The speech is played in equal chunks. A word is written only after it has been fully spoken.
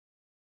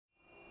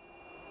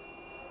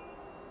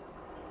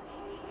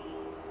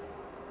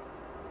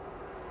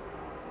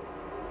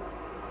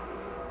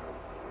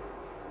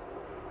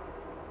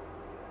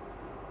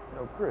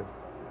Chris.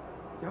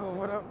 Yo,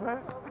 what up, man?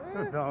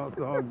 No, it's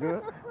all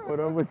good. What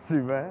up with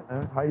you, man?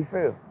 How you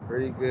feel?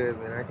 Pretty good,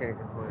 man. I can't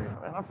complain.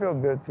 Man, I feel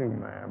good too,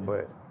 man,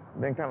 but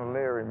been kind of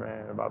leery,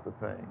 man, about the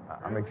thing.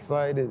 I'm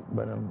excited,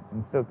 but I'm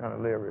still kind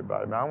of leery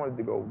about it, man. I want it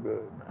to go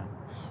good, man.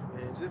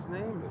 Man, just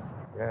name it.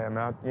 Yeah,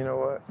 man, you know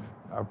what?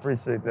 I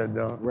appreciate that,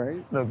 dog.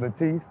 Right? Look,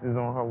 Latice is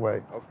on her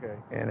way. Okay.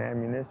 And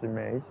ammunition,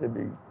 man, he should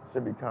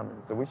be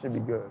coming, so we should be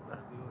good.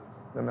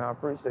 So, man, I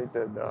appreciate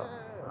that, dog.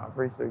 Yeah. I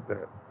appreciate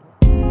that.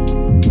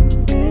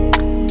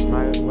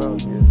 Might as well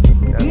get.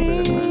 That's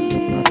it,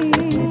 man.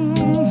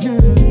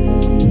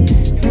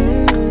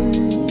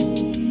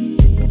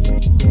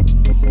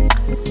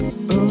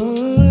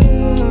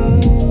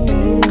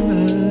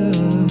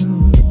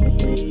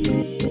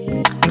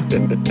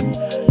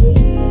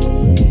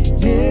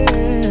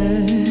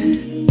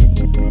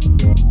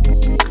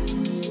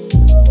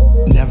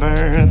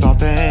 Never thought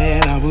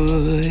that I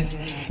would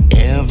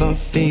ever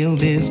feel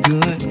this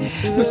good.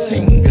 But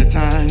seen good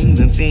times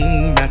and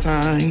seen bad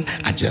times,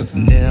 I just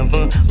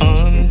never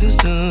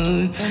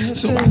understood.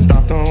 So I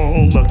stopped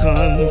all the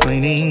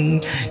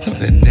complaining,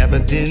 cause it never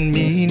did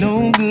me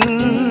no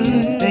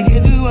good. They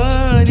can do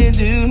what you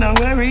do, not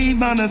worry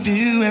about if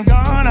you have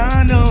gone,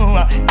 I know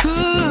I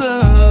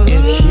could.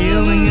 If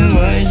healing is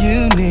what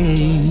you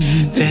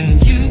need, then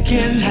you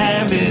can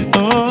have it.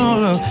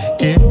 Oh,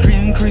 if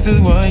increase is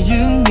what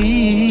you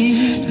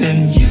need,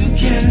 then you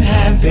can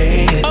have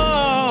it.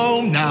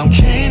 Oh, now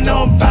can't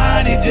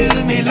nobody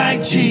do me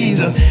like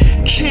Jesus.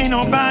 Can't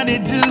nobody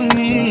do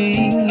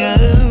me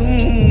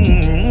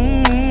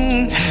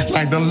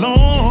like the Lord.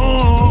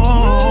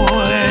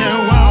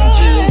 Won't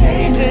you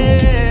name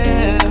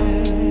it?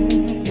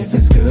 If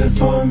it's good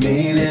for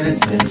me, then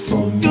it's meant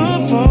for me.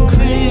 Good for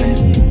me.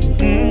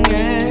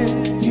 Yeah.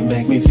 You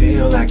make me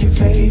feel like your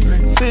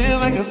favorite. Feel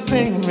like a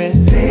favorite.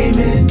 Name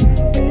it.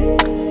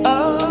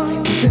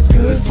 If it's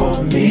good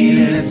for me,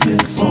 then it's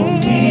meant for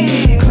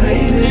me.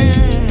 Claim it.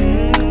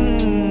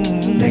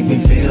 Make me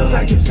feel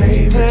like your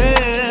favorite.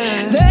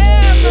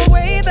 There's no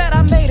way that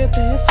I made it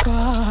this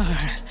far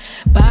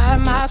by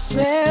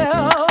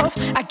myself.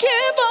 I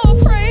give all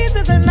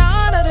praises and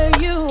honor to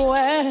you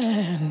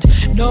and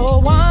no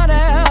one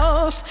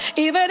else.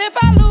 Even if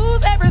I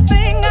lose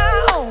everything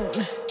I own,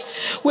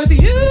 with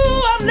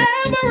you I'm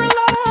never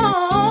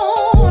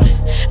alone.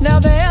 Now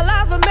there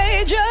lies a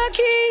major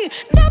key,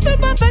 nothing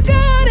but the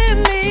God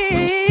in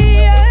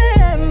me,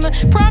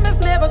 and promise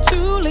never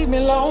to leave me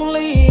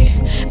lonely.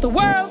 The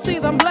world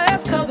sees I'm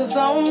blessed cause it's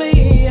on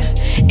me.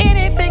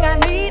 Anything I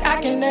need, I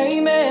can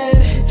name it.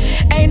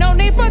 Ain't no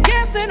need for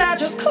guessing, I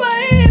just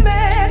claim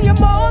it. You're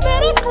more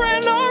than a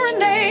friend or a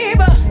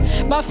neighbor.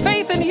 My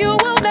faith in you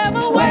will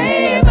never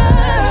waver.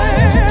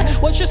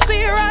 What you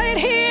see right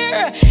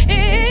here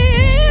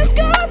is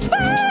God's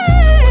favor.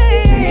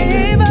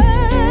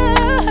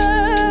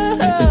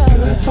 If it's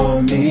good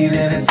for me,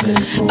 then it's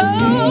meant for me.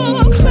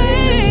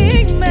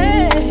 Claim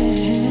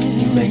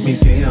it. You make me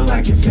feel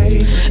like your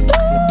favorite.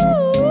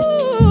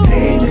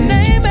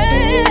 Name it.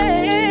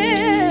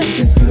 If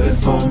it's good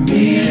for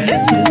me, then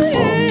it's meant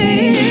for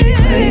me.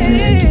 Claim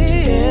it.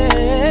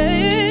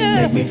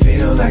 Make me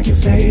feel like your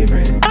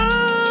favorite. Name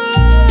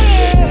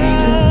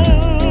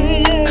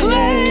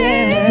it.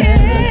 If it's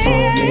good for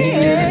me,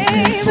 then it's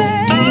meant for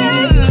me.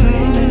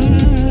 Claim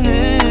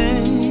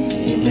it.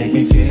 You make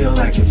me feel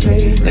like your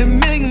favorite. It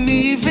make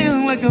me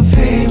feel like a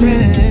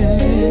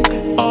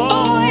favorite.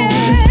 Oh, if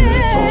it's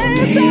good for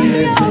me,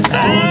 then it's meant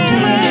for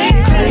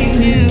me. Claim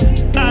it.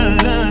 I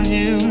love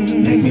you.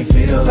 Make me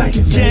feel like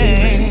your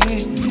favorite.